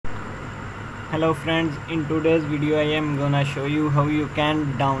Hello friends, in today's video I am gonna show you how you can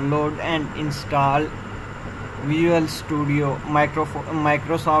download and install Visual Studio,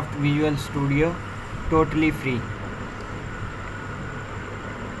 Microsoft Visual Studio totally free.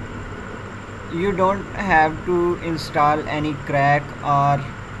 You don't have to install any crack or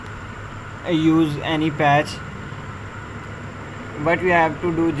use any patch. What you have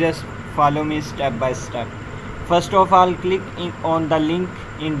to do, just follow me step by step. First of all, click on the link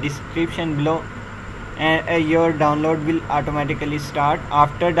in description below and your download will automatically start.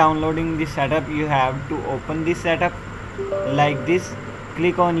 After downloading the setup, you have to open the setup like this.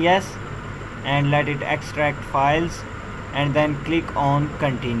 Click on yes and let it extract files and then click on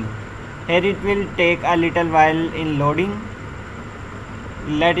continue. Here it will take a little while in loading.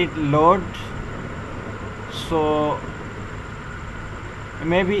 Let it load. So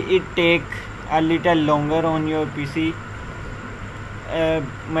maybe it take a little longer on your PC.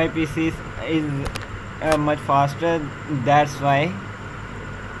 My PC is much faster, that's why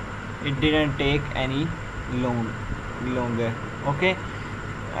it didn't take any longer. Okay,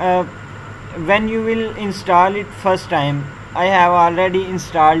 when you will install it first time, I have already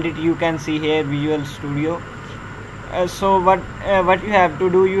installed it. You can see here Visual Studio. So what you have to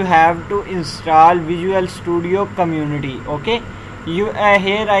do, you have to install Visual Studio Community. Okay, you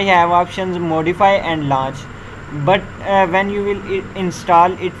here I have options modify and launch, but when you will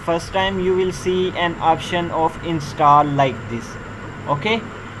install it first time, you will see an option of install like this. Okay,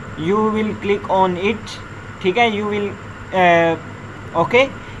 you will click on it. Okay, you will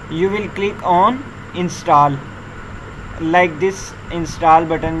you will click on install like this. Install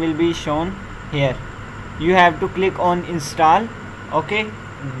button will be shown here. You have to click on install. Okay,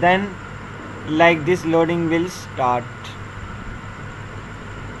 then like this loading will start.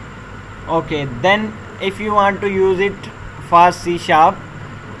 Okay, then if you want to use it for C#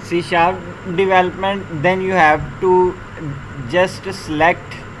 development, then you have to just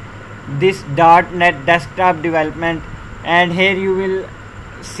select this .NET desktop development, and here you will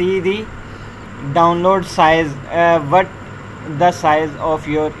see the download size, what the size of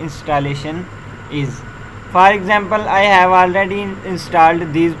your installation is. For example, I have already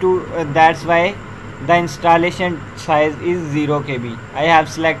installed these two, that's why the installation size is 0 KB. I have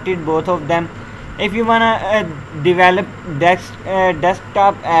selected both of them. If you wanna develop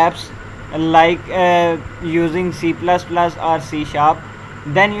desktop apps like using C++ or C#,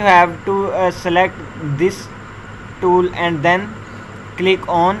 then you have to select this tool and then click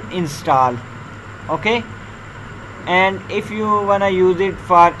on install. Okay, and if you wanna use it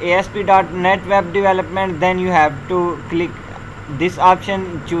for ASP.NET web development, then you have to click this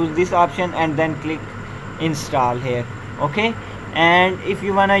option, choose this option and then click install here. Okay, and if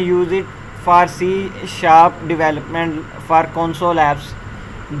you wanna use it for C# development for console apps,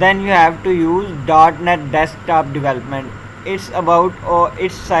 then you have to use .NET desktop development. It's about,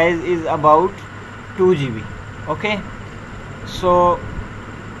 its size is about 2 GB. Okay, so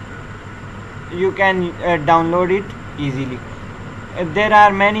you can download it easily. There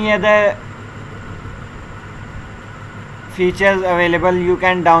are many other features available. You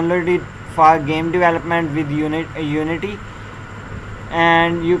can download it for game development with Unity,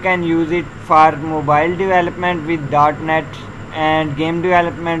 and you can use it for mobile development with .NET, and game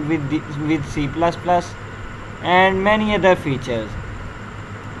development with C++, and many other features.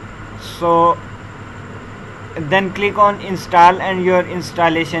 So then click on install and your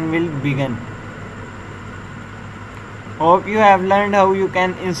installation will begin. Hope you have learned how you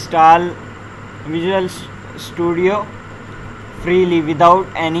can install Visual Studio freely without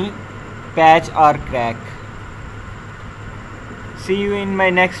any patch or crack. See you in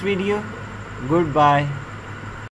my next video. Goodbye.